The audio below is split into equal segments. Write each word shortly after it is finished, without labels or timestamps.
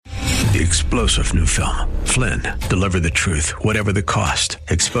The explosive new film, Flynn, deliver the truth, whatever the cost,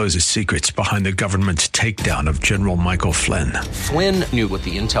 exposes secrets behind the government's takedown of General Michael Flynn. Flynn knew what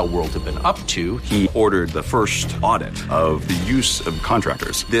the intel world had been up to. He ordered the first audit of the use of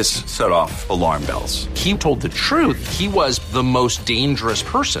contractors. This set off alarm bells. He told the truth. He was the most dangerous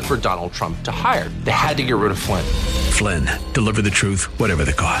person for Donald Trump to hire. They had to get rid of Flynn. Flynn, deliver the truth, whatever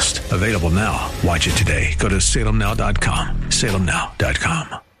the cost. Available now. Watch it today. Go to salemnow.com.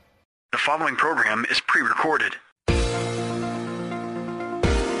 salemnow.com. The following program is pre-recorded.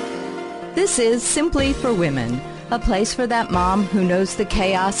 This is Simply for Women, a place for that mom who knows the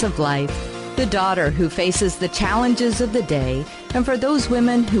chaos of life, the daughter who faces the challenges of the day, and for those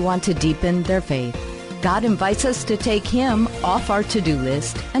women who want to deepen their faith. God invites us to take Him off our to-do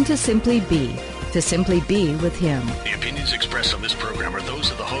list and to simply be with Him. The opinions expressed on this program are those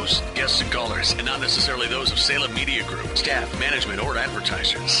of the hosts, guests, and callers, and not necessarily those of Salem Media Group, staff, management, or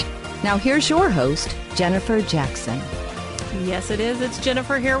advertisers. Now here's your host, Jennifer Jackson. Yes, it is. It's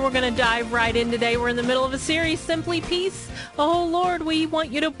Jennifer here. We're going to dive right in today. We're in the middle of a series, Simply Peace. Oh, Lord, we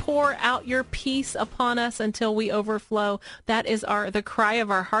want you to pour out your peace upon us until we overflow. That is the cry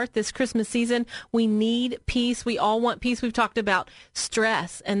of our heart this Christmas season. We need peace. We all want peace. We've talked about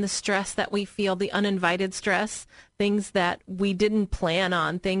stress and the stress that we feel, the uninvited stress, things that we didn't plan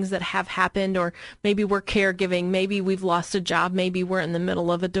on, things that have happened, or maybe we're caregiving, maybe we've lost a job, maybe we're in the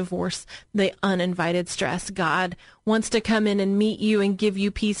middle of a divorce, the uninvited stress. God wants to come in and meet you and give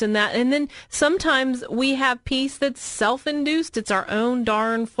you peace in that. And then sometimes we have peace that's self-induced. It's our own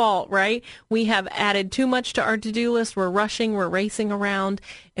darn fault, right? We have added too much to our to-do list. We're rushing, we're racing around,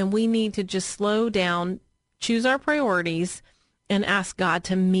 and we need to just slow down, choose our priorities, and ask God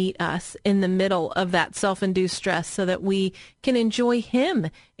to meet us in the middle of that self-induced stress so that we can enjoy Him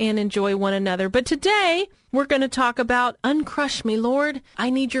and enjoy one another. But today, we're going to talk about uncrush me, Lord. I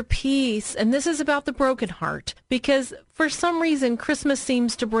need your peace. And this is about the broken heart, because for some reason, Christmas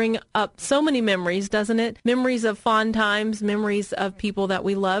seems to bring up so many memories, doesn't it? Memories of fond times, memories of people that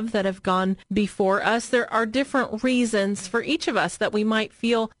we love that have gone before us. There are different reasons for each of us that we might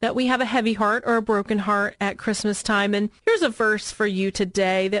feel that we have a heavy heart or a broken heart at Christmas time. And here's a verse for you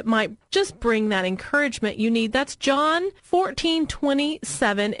today that might just bring that encouragement you need. That's John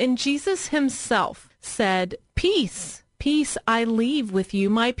 14:27. And Jesus Himself said, "Peace, peace I leave with you.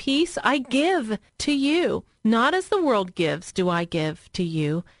 My peace I give to you. Not as the world gives do I give to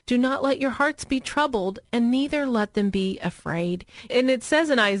you. Do not let your hearts be troubled, and neither let them be afraid." And it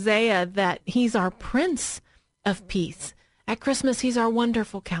says in Isaiah that He's our Prince of Peace. At Christmas, He's our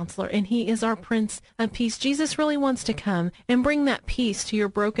wonderful counselor, and He is our Prince of Peace. Jesus really wants to come and bring that peace to your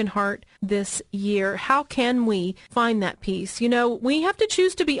broken heart this year. How can we find that peace? You know, we have to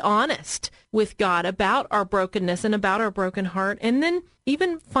choose to be honest with God about our brokenness and about our broken heart, and then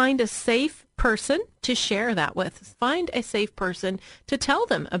even find a safe person to share that with. Find a safe person to tell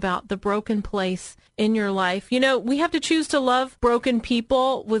them about the broken place in your life. You know, we have to choose to love broken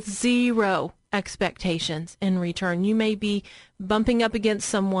people with zero expectations in return. You may be bumping up against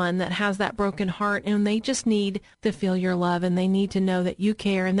someone that has that broken heart, and they just need to feel your love, and they need to know that you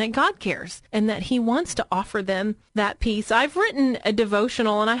care and that God cares and that He wants to offer them that peace. I've written a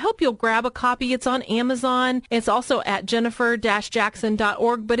devotional, and I hope you'll grab a copy. It's on Amazon. It's also at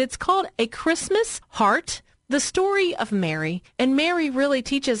jennifer-jackson.org, but it's called A Christmas Heart: The Story of Mary. And Mary really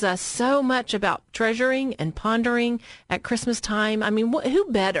teaches us so much about treasuring and pondering at Christmas time. I mean, who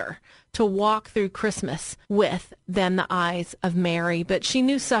better to walk through Christmas with than the eyes of Mary? But she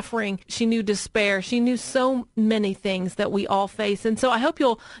knew suffering, she knew despair, she knew so many things that we all face. And so I hope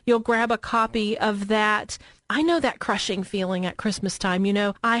you'll grab a copy of that. I know that crushing feeling at Christmas time. You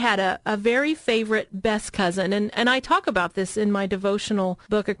know, I had a very favorite best cousin, and I talk about this in my devotional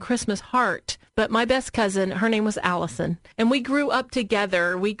book, A Christmas Heart. But my best cousin, her name was Allison, and we grew up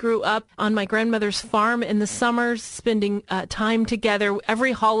together. We grew up on my grandmother's farm in the summers, spending time together,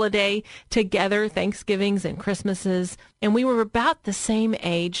 every holiday together, Thanksgivings and Christmases. And we were about the same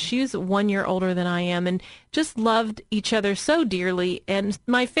age. She was 1 year older than I am, and just loved each other so dearly. And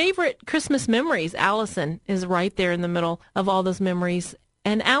my favorite Christmas memories, Allison is right there in the middle of all those memories.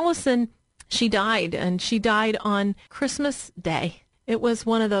 And Allison, she died, and she died on Christmas Day. It was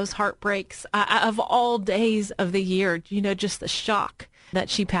one of those heartbreaks of all days of the year, you know, just the shock that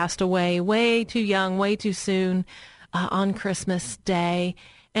she passed away way too young, way too soon on Christmas Day.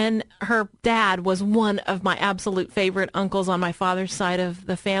 And her dad was one of my absolute favorite uncles on my father's side of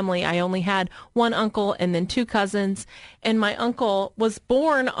the family. I only had one uncle and then two cousins. And my uncle was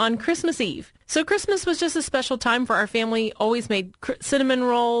born on Christmas Eve. So Christmas was just a special time for our family. Always made cinnamon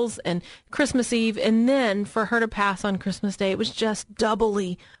rolls and Christmas Eve. And then for her to pass on Christmas Day, it was just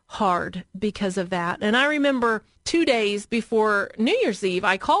doubly hard because of that. And I remember 2 days before New Year's Eve,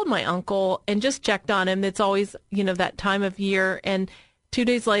 I called my uncle and just checked on him. It's always, that time of year. And 2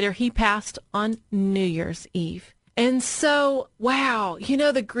 days later, he passed on New Year's Eve. And so, wow,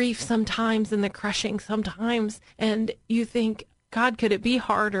 the grief sometimes and the crushing sometimes. And you think, God, could it be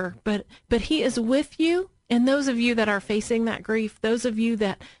harder? But he is with you. And those of you that are facing that grief, those of you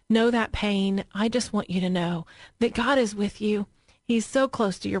that know that pain, I just want you to know that God is with you. He's so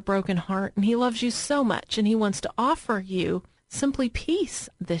close to your broken heart, and he loves you so much, and he wants to offer you simply peace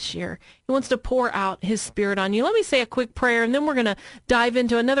this year. He wants to pour out his Spirit on you. Let me say a quick prayer, and then we're going to dive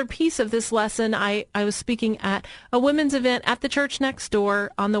into another piece of this lesson. I was speaking at a women's event at the church next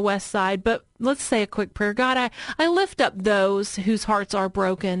door on the west side, but let's say a quick prayer. God, I lift up those whose hearts are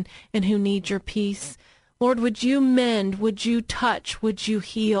broken and who need your peace. Lord, would you mend? Would you touch? Would you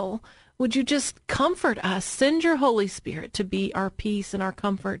heal? Would you just comfort us? Send your Holy Spirit to be our peace and our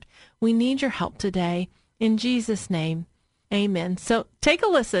comfort. We need your help today. In Jesus' name. Amen. So take a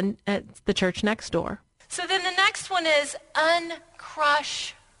listen at the church next door. So then the next one is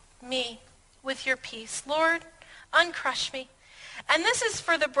uncrush me with your peace. Lord, uncrush me. And this is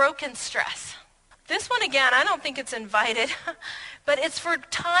for the broken stress. This one, again, I don't think it's invited, but it's for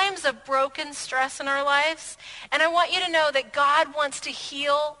times of broken stress in our lives. And I want you to know that God wants to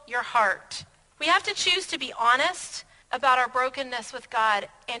heal your heart. We have to choose to be honest about our brokenness with God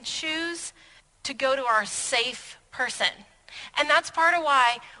and choose to go to our safe person. And that's part of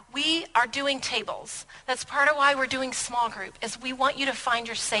why we are doing tables. That's part of why we're doing small group, is we want you to find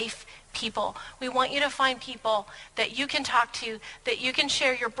your safe people. We want you to find people that you can talk to, that you can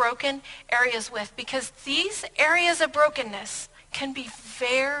share your broken areas with, because these areas of brokenness can be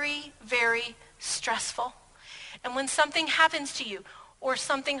very, very stressful. And when something happens to you, or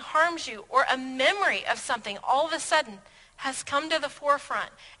something harms you, or a memory of something all of a sudden has come to the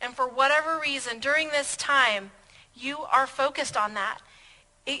forefront, and for whatever reason during this time, you are focused on that,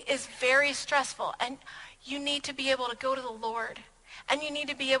 it is very stressful. And you need to be able to go to the Lord. And you need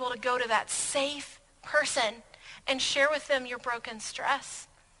to be able to go to that safe person and share with them your broken stress.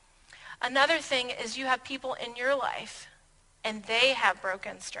 Another thing is you have people in your life, and they have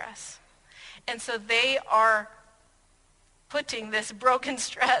broken stress. And so they are putting this broken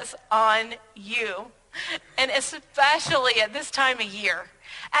stress on you. And especially at this time of year.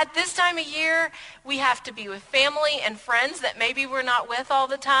 At this time of year, we have to be with family and friends that maybe we're not with all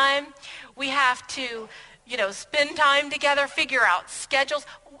the time. We have to, spend time together, figure out schedules.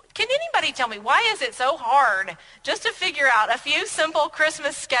 Can anybody tell me, why is it so hard just to figure out a few simple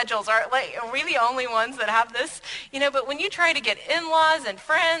Christmas schedules? Are we the only ones that have this? But when you try to get in-laws and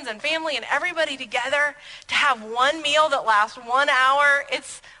friends and family and everybody together to have one meal that lasts 1 hour,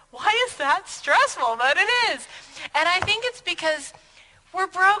 why is that stressful? But it is. And I think it's because we're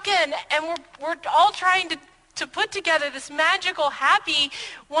broken, and we're all trying to put together this magical, happy,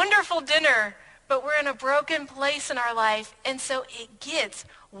 wonderful dinner, but we're in a broken place in our life, and so it gets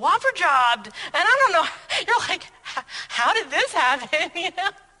whopper jobbed. And I don't know, you're like, how did this happen?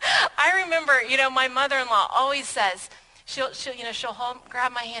 I remember, my mother-in-law always says, she'll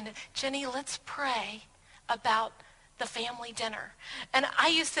grab my hand and, Jenny, let's pray about the family dinner. And I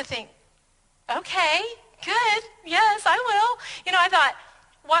used to think, okay, good, yes, I will. I thought,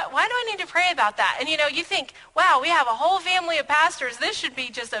 why do I need to pray about that? And you think, wow, we have a whole family of pastors. This should be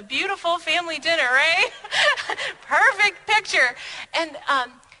just a beautiful family dinner, right? Perfect picture. And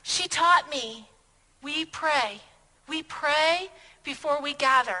she taught me, we pray. We pray before we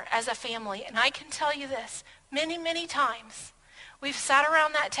gather as a family. And I can tell you this, many, many times, we've sat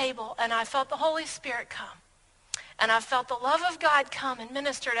around that table, and I felt the Holy Spirit come. And I felt the love of God come and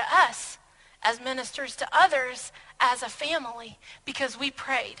minister to us as ministers to others as a family, because we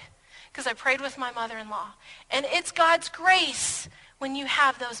prayed. Because I prayed with my mother-in-law. And it's God's grace when you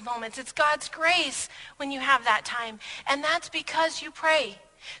have those moments. It's God's grace when you have that time. And that's because you pray.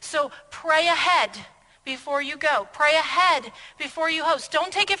 So pray ahead before you go. Pray ahead before you host.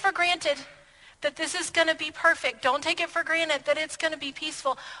 Don't take it for granted that this is going to be perfect. Don't take it for granted that it's going to be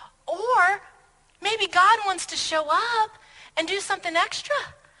peaceful. Or maybe God wants to show up and do something extra.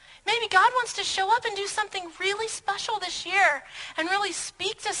 Maybe God wants to show up and do something really special this year and really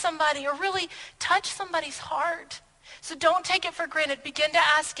speak to somebody or really touch somebody's heart. So don't take it for granted. Begin to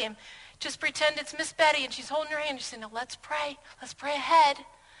ask him. Just pretend it's Miss Betty and she's holding your hand. You say, no, let's pray. Let's pray ahead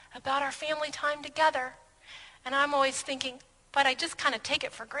about our family time together. And I'm always thinking, but I just kind of take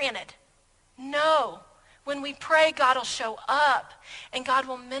it for granted. No. When we pray, God will show up and God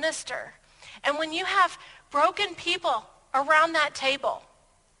will minister. And when you have broken people around that table,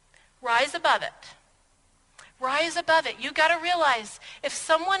 rise above it. Rise above it. You got to realize if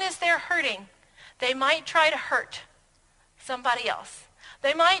someone is there hurting, they might try to hurt somebody else.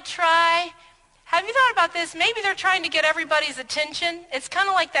 They might try, have you thought about this? Maybe they're trying to get everybody's attention. It's kind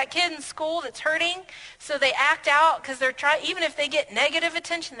of like that kid in school that's hurting, so they act out because they're trying, even if they get negative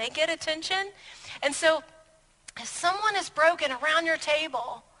attention, they get attention. And so if someone is broken around your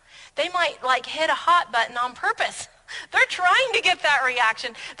table, they might like hit a hot button on purpose. They're trying to get that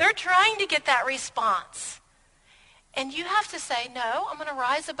reaction. They're trying to get that response. And you have to say, no, I'm going to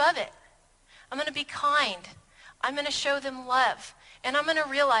rise above it. I'm going to be kind. I'm going to show them love. And I'm going to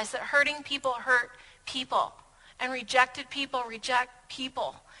realize that hurting people hurt people. And rejected people reject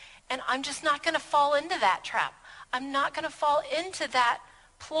people. And I'm just not going to fall into that trap. I'm not going to fall into that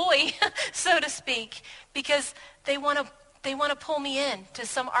ploy, so to speak, because they want to pull me in to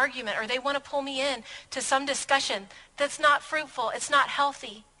some argument, or they want to pull me in to some discussion that's not fruitful. It's not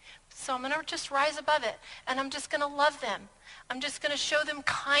healthy. So I'm going to just rise above it, and I'm just going to love them. I'm just going to show them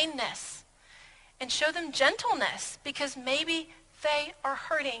kindness and show them gentleness, because maybe they are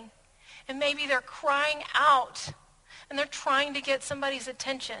hurting, and maybe they're crying out, and they're trying to get somebody's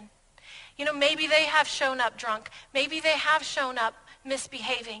attention. You know, maybe they have shown up drunk. Maybe they have shown up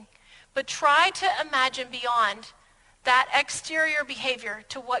misbehaving. But try to imagine beyond that exterior behavior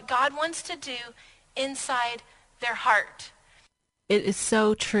to what God wants to do inside their heart. It is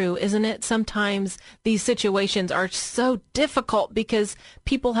so true, isn't it? Sometimes these situations are so difficult because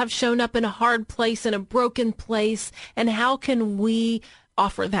people have shown up in a hard place, in a broken place. And how can we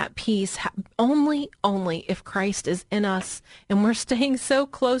offer that peace? Only if Christ is in us and we're staying so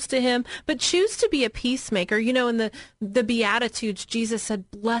close to him. But choose to be a peacemaker. You know, in the Beatitudes, Jesus said,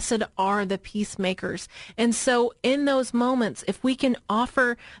 blessed are the peacemakers. And so in those moments, if we can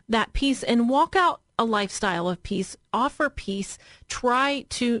offer that peace and walk out a lifestyle of peace, offer peace, try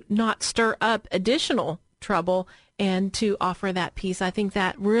to not stir up additional trouble, and to offer that peace, I think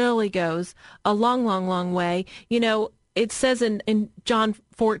that really goes a long, long, long way. You know, it says in John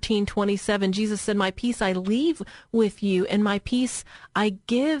 14:27, Jesus said, my peace I leave with you, and my peace I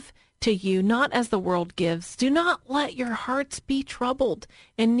give to you, not as the world gives. Do not let your hearts be troubled,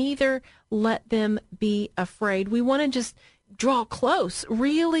 and neither let them be afraid. We want to just draw close,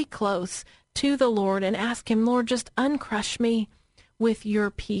 really close to the Lord, and ask him, Lord, just uncrush me with your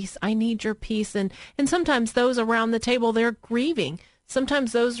peace. I need your peace. And sometimes those around the table, they're grieving.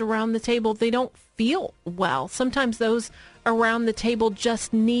 Sometimes those around the table, they don't feel well. Sometimes those around the table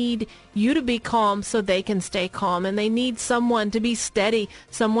just need you to be calm so they can stay calm. And they need someone to be steady,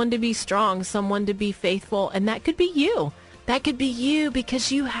 someone to be strong, someone to be faithful. And that could be you. That could be you,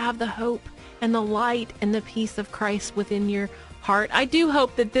 because you have the hope and the light and the peace of Christ within your heart. I do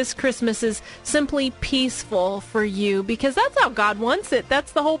hope that this Christmas is simply peaceful for you, because that's how God wants it.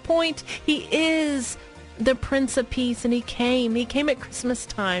 That's the whole point. He is the Prince of Peace, and he came at Christmas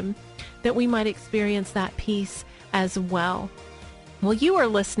time that we might experience that peace as well. Well, you are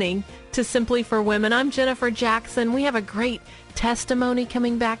listening to Simply for Women. I'm Jennifer Jackson. We have a great testimony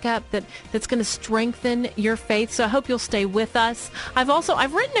coming back up that's going to strengthen your faith. So I hope you'll stay with us.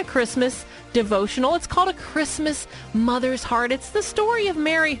 I've written a Christmas devotional. It's called A Christmas Mother's Heart. It's the story of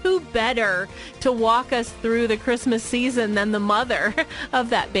Mary. Who better to walk us through the Christmas season than the mother of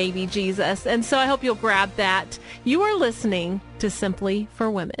that baby Jesus? And so I hope you'll grab that. You are listening to Simply for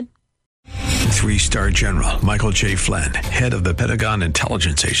Women. 3-star General Michael J. Flynn, head of the Pentagon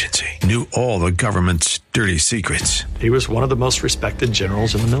Intelligence Agency, knew all the government's dirty secrets. He was one of the most respected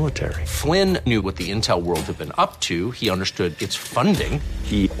generals in the military. Flynn knew what the intel world had been up to. He understood its funding.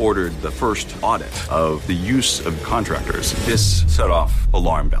 He ordered the first audit of the use of contractors. This set off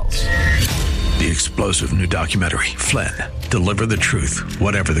alarm bells. The explosive new documentary, Flynn, Deliver the Truth,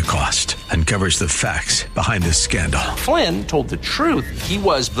 Whatever the Cost, uncovers the facts behind this scandal. Flynn told the truth. He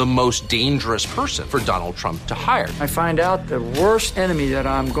was the most dangerous person for Donald Trump to hire. I find out the worst enemy that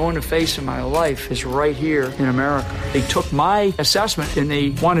I'm going to face in my life is right here in America. They took my assessment and they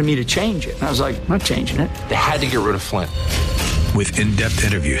wanted me to change it. And I was like, I'm not changing it. They had to get rid of Flynn. With in-depth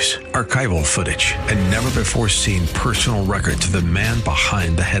interviews, archival footage, and never-before-seen personal records of the man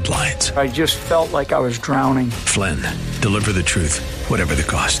behind the headlines. I just felt like I was drowning. Flynn, Deliver the Truth, Whatever the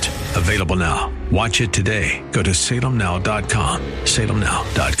Cost. Available now. Watch it today. Go to salemnow.com.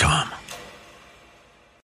 salemnow.com.